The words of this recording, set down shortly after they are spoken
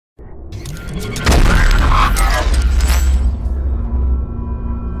Hi,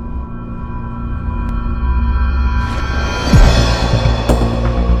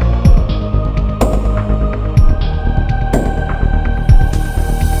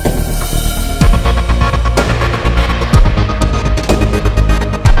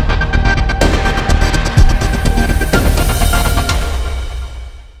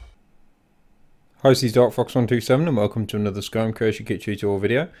 this is DarkFox127 and welcome to another Skyrim Creation Kit tutorial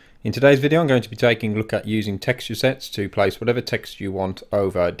video. In today's video I'm going to be taking a look at using texture sets to place whatever texture you want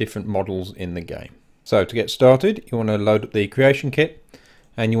over different models in the game. So to get started, you want to load up the Creation Kit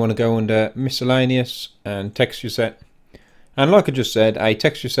and you want to go under Miscellaneous and Texture Set. And like I just said, a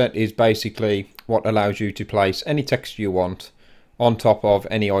texture set is basically what allows you to place any texture you want on top of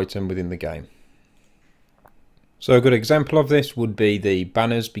any item within the game. So a good example of this would be the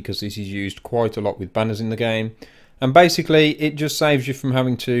banners, because this is used quite a lot with banners in the game. And basically it just saves you from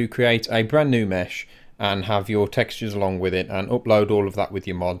having to create a brand new mesh and have your textures along with it and upload all of that with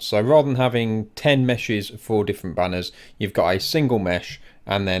your mods. So rather than having 10 meshes for different banners, you've got a single mesh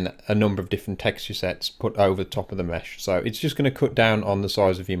and then a number of different texture sets put over the top of the mesh. So it's just going to cut down on the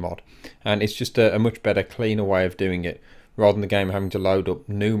size of your mod. And it's just a much better, cleaner way of doing it, rather than the game having to load up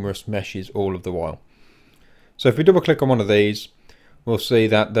numerous meshes all of the while. So if we double click on one of these, we'll see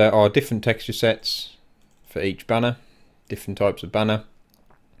that there are different texture sets for each banner, different types of banner,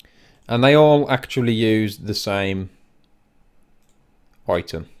 and they all actually use the same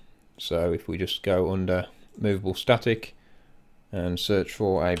item. So if we just go under movable static and search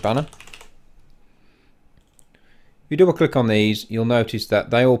for a banner, if you double click on these, you'll notice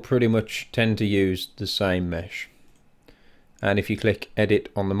that they all pretty much tend to use the same mesh. And if you click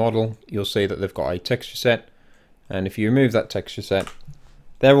edit on the model, you'll see that they've got a texture set. And if you remove that texture set,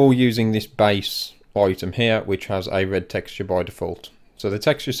 they're all using this base item here, which has a red texture by default. So the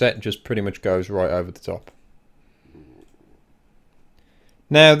texture set just pretty much goes right over the top.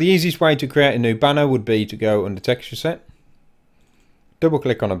 Now the easiest way to create a new banner would be to go under texture set, double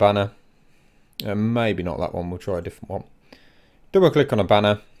click on a banner, maybe not that one, we'll try a different one. Double click on a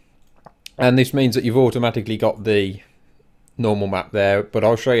banner, and this means that you've automatically got the normal map there, but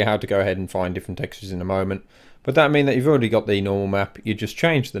I'll show you how to go ahead and find different textures in a moment. But that means that you've already got the normal map. You just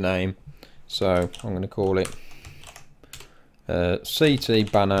change the name. So I'm going to call it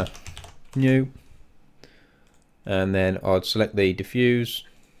CT Banner New. And then I'd select the diffuse.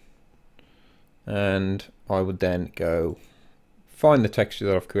 And I would then go find the texture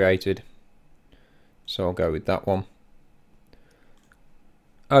that I've created. So I'll go with that one.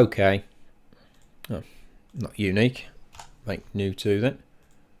 Okay. Oh, not unique. Make new 2 then.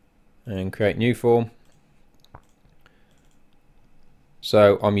 And create new form.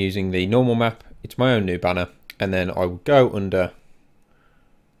 So I'm using the normal map, it's my own new banner, and then I will go under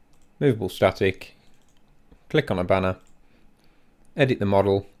movable static, click on a banner, edit the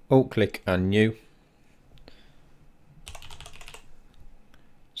model, alt click and new,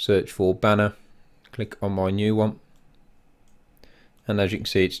 search for banner, click on my new one, and as you can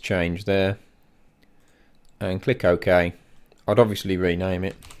see it's changed there, and click OK. I'd obviously rename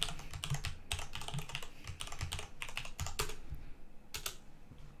it.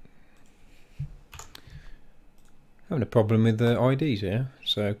 Having a problem with the IDs here,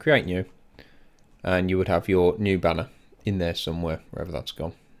 so create new, and you would have your new banner in there somewhere, wherever that's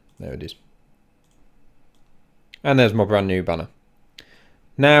gone. There it is. And there's my brand new banner.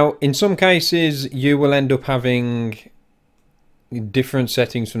 Now in some cases you will end up having different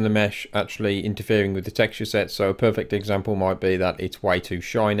settings from the mesh actually interfering with the texture set. So a perfect example might be that it's way too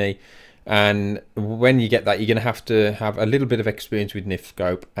shiny, and when you get that, you're going to have a little bit of experience with NIF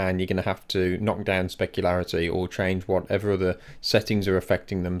scope, and you're going to have to knock down specularity or change whatever other settings are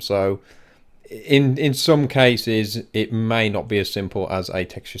affecting them. So in some cases it may not be as simple as a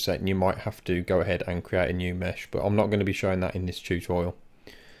texture set, and you might have to go ahead and create a new mesh, but I'm not going to be showing that in this tutorial.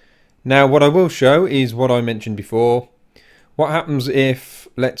 Now what I will show is what I mentioned before. What happens if,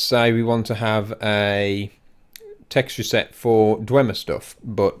 let's say, we want to have a texture set for Dwemer stuff,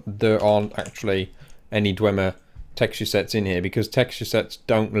 but there aren't actually any Dwemer texture sets in here, because texture sets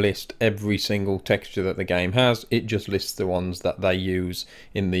don't list every single texture that the game has. It just lists the ones that they use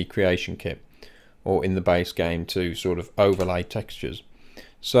in the creation kit or in the base game to sort of overlay textures.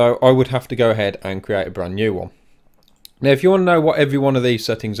 So I would have to go ahead and create a brand new one. Now if you want to know what every one of these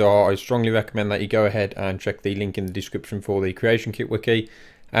settings are, I strongly recommend that you go ahead and check the link in the description for the Creation Kit wiki,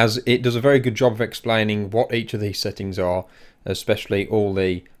 as it does a very good job of explaining what each of these settings are, especially all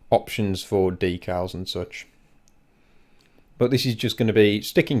the options for decals and such. But this is just going to be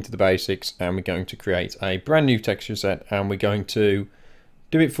sticking to the basics, and we're going to create a brand new texture set, and we're going to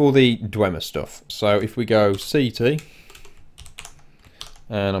do it for the Dwemer stuff. So if we go CT,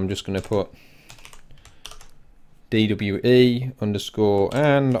 and I'm just going to put DWE underscore,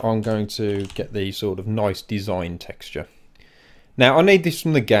 and I'm going to get the sort of nice design texture. Now I need this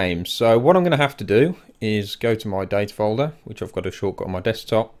from the game, so what I'm going to have to do is go to my data folder, which I've got a shortcut on my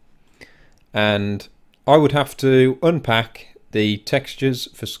desktop, and I would have to unpack the textures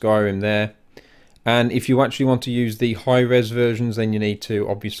for Skyrim there. And if you actually want to use the high-res versions, then you need to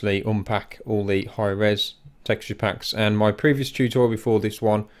obviously unpack all the high-res texture packs. And my previous tutorial before this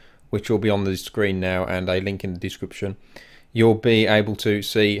one, which will be on the screen now and a link in the description, you'll be able to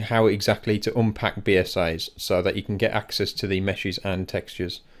see how exactly to unpack BSAs so that you can get access to the meshes and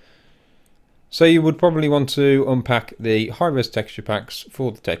textures. So you would probably want to unpack the high-res texture packs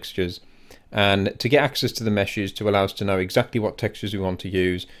for the textures. And to get access to the meshes to allow us to know exactly what textures we want to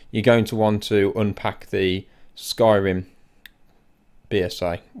use, you're going to want to unpack the Skyrim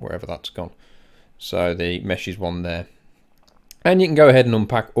BSA, wherever that's gone. So the meshes one there. And you can go ahead and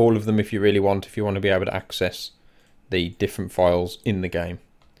unpack all of them if you really want, if you want to be able to access the different files in the game.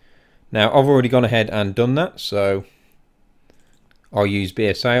 Now I've already gone ahead and done that, so I'll use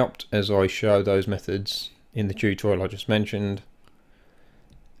BSA opt as I show those methods in the tutorial I just mentioned.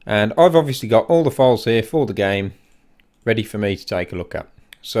 And I've obviously got all the files here for the game ready for me to take a look at.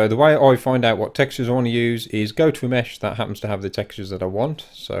 So the way I find out what textures I want to use is go to a mesh that happens to have the textures that I want.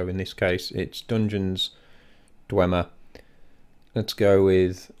 So in this case it's Dungeons, Dwemer. Let's go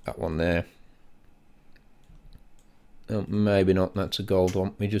with that one there. Oh, maybe not, that's a gold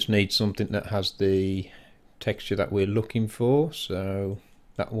one. We just need something that has the texture that we're looking for. So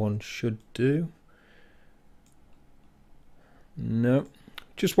that one should do. No.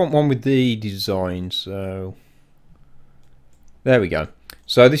 Just want one with the design, so there we go.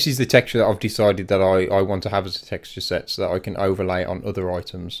 So this is the texture that I've decided that I want to have as a texture set so that I can overlay on other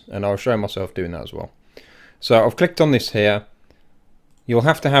items, and I'll show myself doing that as well. So I've clicked on this here. You'll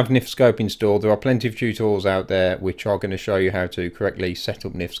have to have NifScope installed. There are plenty of tutorials out there which are going to show you how to correctly set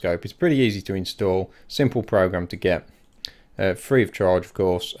up NifScope. It's pretty easy to install, simple program to get, free of charge of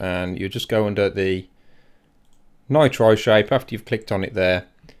course, and you just go under the nitri shape after you've clicked on it there.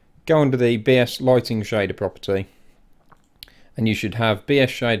 Go under the BS lighting shader property and you should have BS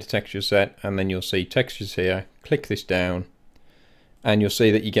shader texture set, and then you'll see textures here. Click this down and you'll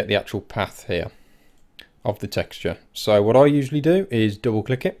see that you get the actual path here of the texture. So what I usually do is double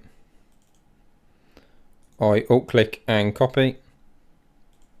click it. I alt click and copy.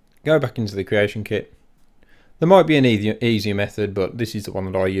 Go back into the creation kit. There might be an easier method, but this is the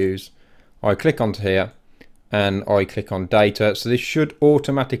one that I use. I click onto here and I click on data, so this should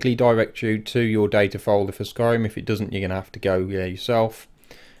automatically direct you to your data folder for Skyrim. If it doesn't, you're going to have to go there yourself,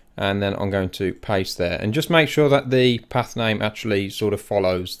 and then I'm going to paste there, and just make sure that the path name actually sort of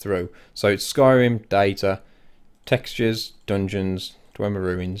follows through. So it's Skyrim, data, textures, dungeons, Dwemer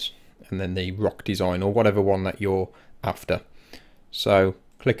Ruins, and then the rock design or whatever one that you're after. So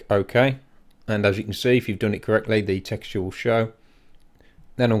click OK, and as you can see, if you've done it correctly, the texture will show.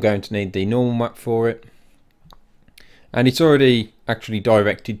 Then I'm going to need the normal map for it. And it's already actually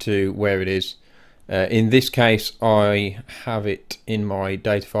directed to where it is. In this case, I have it in my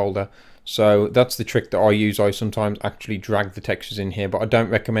data folder. So that's the trick that I use. I sometimes actually drag the textures in here, but I don't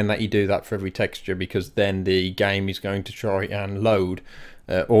recommend that you do that for every texture, because then the game is going to try and load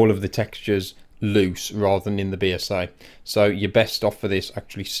all of the textures loose rather than in the BSA. So you're best off for this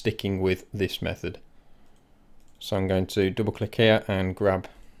actually sticking with this method. So I'm going to double click here and grab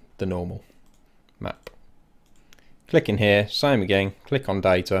the normal map. Click in here, same again, click on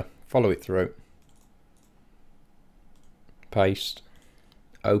data, follow it through, paste,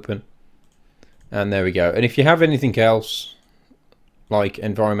 open, and there we go. And if you have anything else, like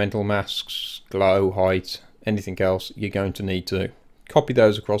environmental masks, glow, height, anything else, you're going to need to copy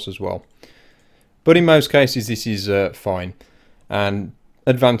those across as well. But in most cases this is fine, and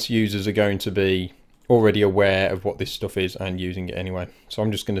advanced users are going to be already aware of what this stuff is and using it anyway. So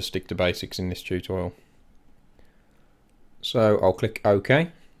I'm just going to stick to basics in this tutorial. So I'll click OK.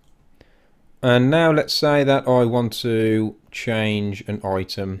 And now let's say that I want to change an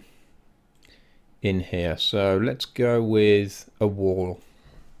item in here. So let's go with a wall.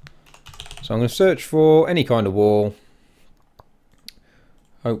 So I'm going to search for any kind of wall.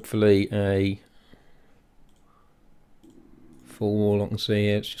 Hopefully a full wall I can see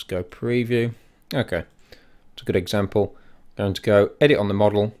here. Let's just go preview. Okay, it's a good example. I'm going to go edit on the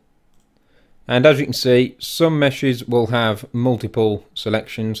model. And as you can see, some meshes will have multiple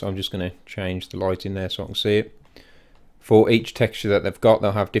selections. I'm just going to change the light in there so I can see it. for each texture that they've got.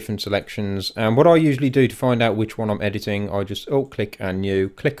 They'll have different selections, and what I usually do to find out which one I'm editing, I just alt click and new,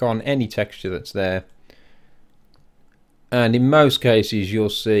 click on any texture that's there, and in most cases you'll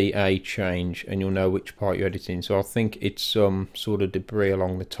see a change and you'll know which part you're editing. So I think it's some sort of debris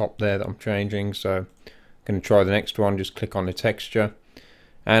along the top there that I'm changing, so I'm going to try the next one. Just click on the texture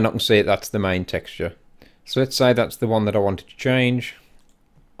and I can see that's the main texture. So let's say that's the one that I wanted to change.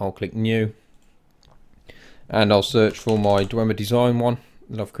 I'll click new and I'll search for my Dwemer design one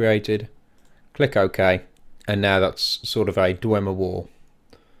that I've created, click OK, and now that's sort of a Dwemer wall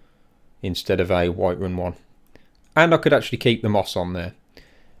instead of a Whiterun one. And I could actually keep the moss on there.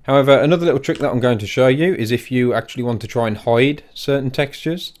 However, another little trick that I'm going to show you is if you actually want to try and hide certain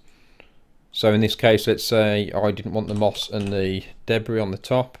textures. So in this case, let's say I didn't want the moss and the debris on the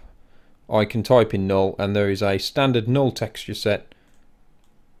top. I can type in null and there is a standard null texture set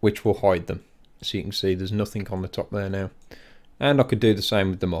which will hide them. So you can see there's nothing on the top there now. And I could do the same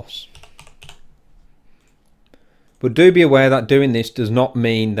with the moss. But do be aware that doing this does not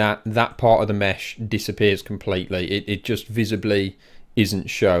mean that that part of the mesh disappears completely. It just visibly isn't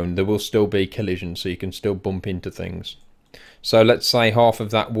shown. There will still be collision, so you can still bump into things. So let's say half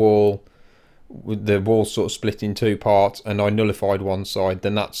of that wall, the wall sort of split in two parts, and I nullified one side,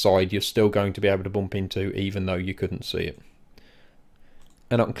 then that side you're still going to be able to bump into even though you couldn't see it.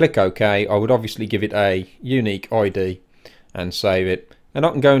 And I can click OK. I would obviously give it a unique ID and save it. And I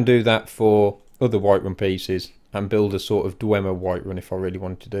can go and do that for other Whiterun pieces and build a sort of Dwemer Whiterun if I really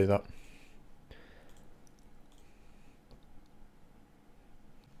wanted to do that.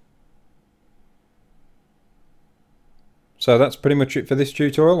 So that's pretty much it for this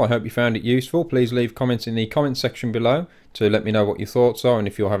tutorial. I hope you found it useful. Please leave comments in the comment section below to let me know what your thoughts are and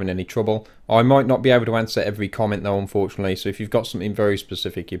if you're having any trouble. I might not be able to answer every comment though, unfortunately, so if you've got something very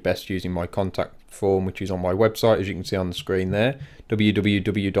specific, you're best using my contact form, which is on my website, as you can see on the screen there,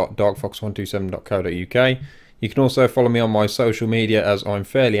 www.darkfox127.co.uk. You can also follow me on my social media, as I'm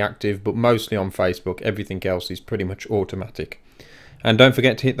fairly active, but mostly on Facebook. Everything else is pretty much automatic. And don't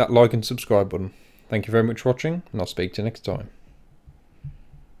forget to hit that like and subscribe button. Thank you very much for watching, and I'll speak to you next time.